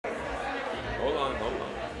Hold on, hold on.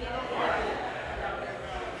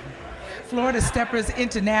 Florida Steppers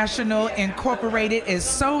International Incorporated is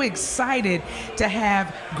so excited to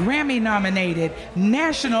have Grammy-nominated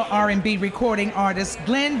national R&B recording artist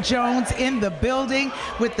Glenn Jones in the building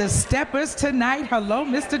with the Steppers tonight. Hello,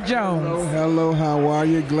 Mr. Jones. Hello, hello, how are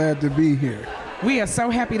you? Glad to be here. We are so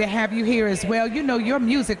happy to have you here as well. You know, your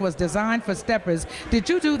music was designed for Steppers. Did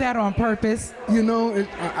you do that on purpose? You know,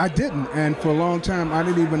 I didn't, and for a long time, I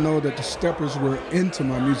didn't even know that the Steppers were into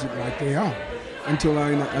my music like they are. Until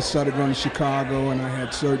I started going to Chicago and I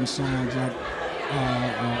had certain songs like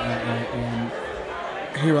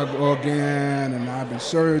Here I Go Again and I've Been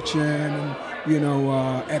Searching and,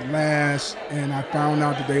 At Last, and I found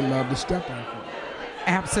out that they loved the Stepper.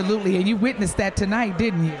 Absolutely, and you witnessed that tonight,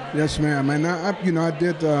 didn't you? Yes, ma'am, and I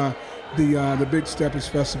did the Big Steppers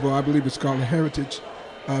Festival. I believe it's called the Heritage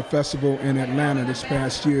Festival in Atlanta this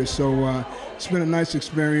past year, so it's been a nice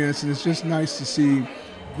experience, and it's just nice to see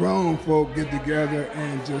grown folk get together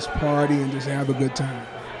and just party and just have a good time.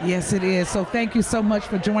 Yes, it is. So thank you so much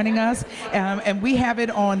for joining us. And we have it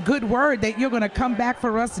on good word that you're going to come back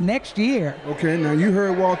for us next year. Okay, now you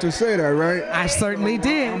heard Walter say that, right? I certainly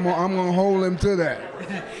did. I'm going to hold him to that.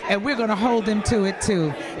 And we're going to hold him to it,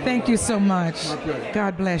 too. Thank you so much. My pleasure.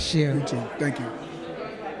 God bless you. You too. Thank you.